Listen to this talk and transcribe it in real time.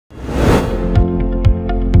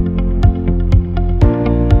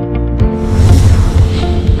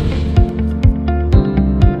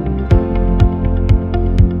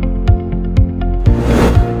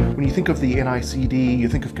of the NICD, you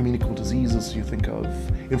think of communicable diseases, you think of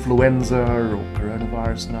influenza or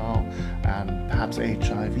coronavirus now, and perhaps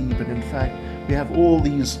HIV, but in fact we have all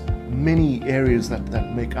these many areas that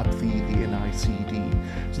make up the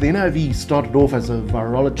NICD. So the NIV started off as a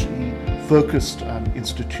virology-focused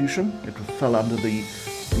institution. It fell under the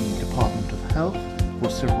Department of Health for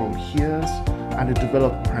several years, and it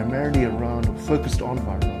developed primarily around, focused on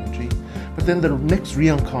virology. But then the next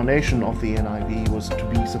reincarnation of the NIV was to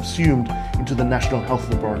be subsumed into the National Health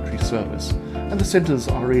Laboratory Service. And the centers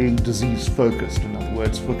are really disease-focused, in other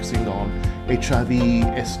words, focusing on HIV,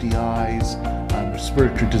 STIs,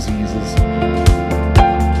 respiratory diseases.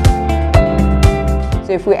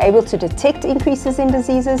 So if we're able to detect increases in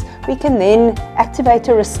diseases, we can then activate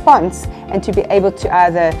a response and to be able to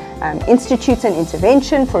either institute an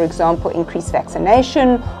intervention, for example, increase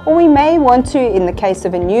vaccination, or we may want to, in the case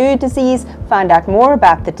of a new disease, find out more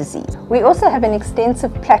about the disease. We also have an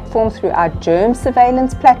extensive platform through our germ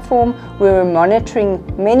surveillance platform, where we're monitoring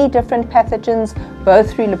many different pathogens,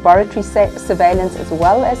 both through laboratory surveillance as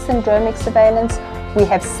well as syndromic surveillance. We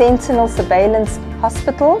have sentinel surveillance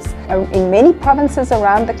hospitals in many provinces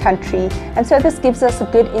around the country, and so this gives us a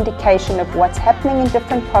good indication of what's happening in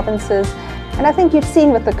different provinces. And I think you've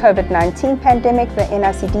seen with the COVID-19 pandemic, the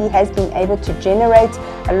NICD has been able to generate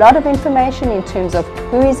a lot of information in terms of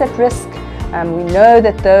who is at risk. We know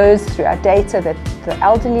that those, through our data, that the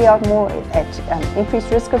elderly are more at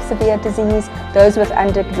increased risk of severe disease, those with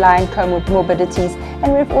underlying comorbidities,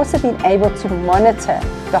 and we've also been able to monitor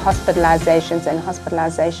the hospitalizations and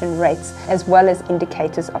hospitalization rates, as well as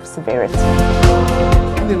indicators of severity.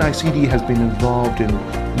 The NICD has been involved in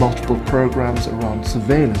multiple programs around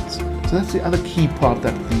surveillance. So that's the other key part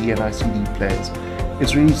that the NICD plays.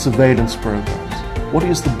 It's really surveillance programs. What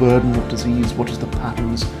is the burden of disease? What is the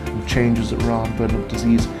patterns and changes around burden of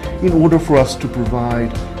disease, in order for us to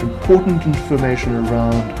provide important information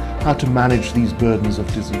around how to manage these burdens of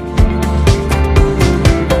disease.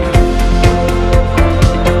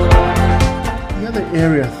 The other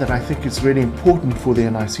area that I think is really important for the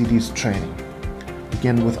NICD is training.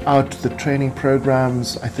 Again, without the training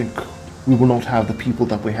programs, I think we will not have the people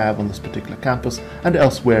that we have on this particular campus and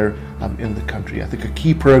elsewhere in the country. I think a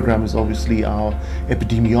key program is obviously our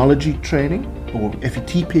epidemiology training, or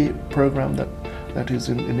FETP program that is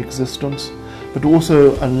in existence, but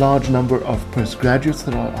also a large number of postgraduates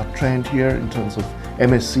that are trained here in terms of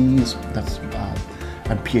MScs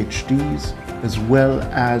and PhDs, as well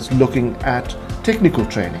as looking at technical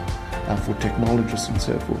training for technologists and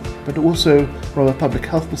so forth. But also, from a public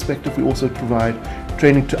health perspective, we also provide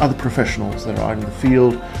training to other professionals that are in the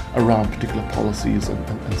field around particular policies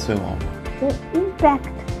and so on. The impact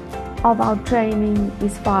of our training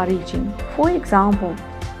is far-reaching. For example,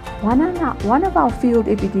 one of our field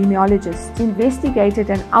epidemiologists investigated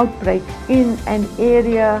an outbreak in an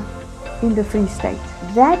area in the Free State.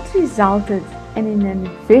 That resulted in an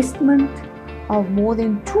investment of more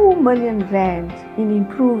than 2 million rand in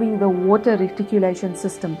improving the water reticulation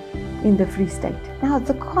system in the Free State. Now,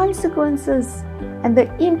 the consequences and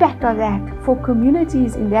the impact of that for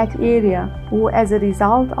communities in that area who, as a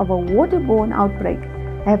result of a waterborne outbreak,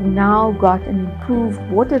 have now got an improved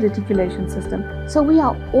water reticulation system. So we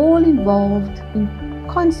are all involved in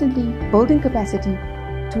constantly building capacity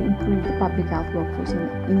to improve the public health workforce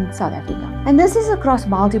in South Africa. And this is across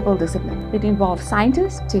multiple disciplines. It involves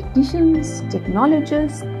scientists, technicians,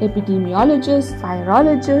 technologists, epidemiologists,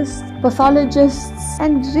 virologists, pathologists,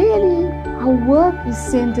 and really our work is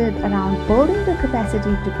centered around building the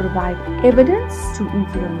capacity to provide evidence to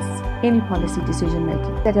influence any policy decision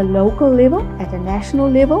making at a local level, at a national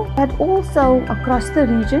level, but also across the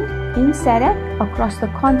region, in SADC, across the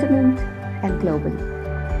continent, and globally.